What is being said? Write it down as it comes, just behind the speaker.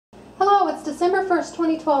Hello, it's December 1st,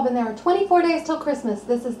 2012, and there are 24 days till Christmas.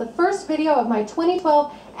 This is the first video of my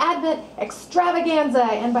 2012 Advent extravaganza,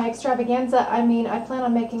 and by extravaganza, I mean I plan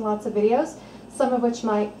on making lots of videos, some of which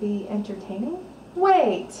might be entertaining.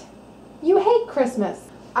 Wait, you hate Christmas.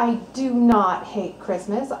 I do not hate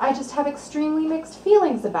Christmas, I just have extremely mixed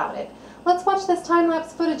feelings about it. Let's watch this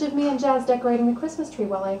time-lapse footage of me and Jazz decorating the Christmas tree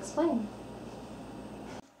while I explain.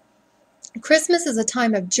 Christmas is a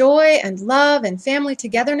time of joy and love and family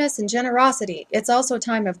togetherness and generosity. It's also a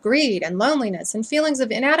time of greed and loneliness and feelings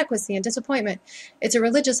of inadequacy and disappointment. It's a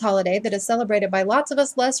religious holiday that is celebrated by lots of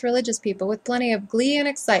us less religious people with plenty of glee and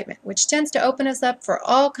excitement, which tends to open us up for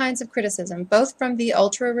all kinds of criticism, both from the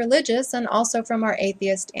ultra-religious and also from our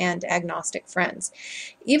atheist and agnostic friends.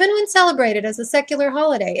 Even when celebrated as a secular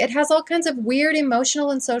holiday, it has all kinds of weird emotional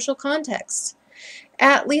and social contexts,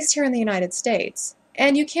 at least here in the United States.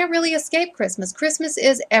 And you can't really escape Christmas. Christmas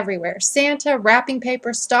is everywhere. Santa, wrapping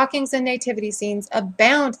paper, stockings, and nativity scenes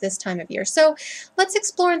abound this time of year. So let's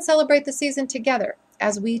explore and celebrate the season together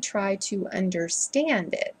as we try to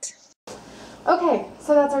understand it. Okay,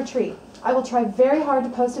 so that's our tree. I will try very hard to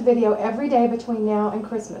post a video every day between now and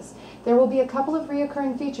Christmas. There will be a couple of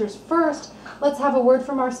reoccurring features. First, let's have a word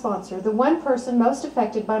from our sponsor, the one person most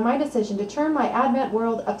affected by my decision to turn my Advent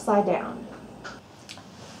world upside down.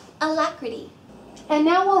 Alacrity. And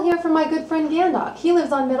now we'll hear from my good friend Gandock. He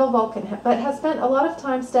lives on Middle Vulcan, but has spent a lot of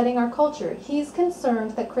time studying our culture. He's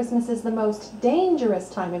concerned that Christmas is the most dangerous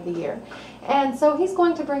time of the year, and so he's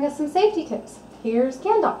going to bring us some safety tips. Here's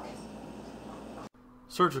Gandock.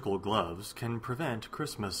 Surgical gloves can prevent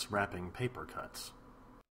Christmas wrapping paper cuts.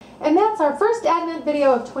 And that's our first Advent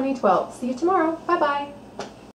video of 2012. See you tomorrow. Bye-bye.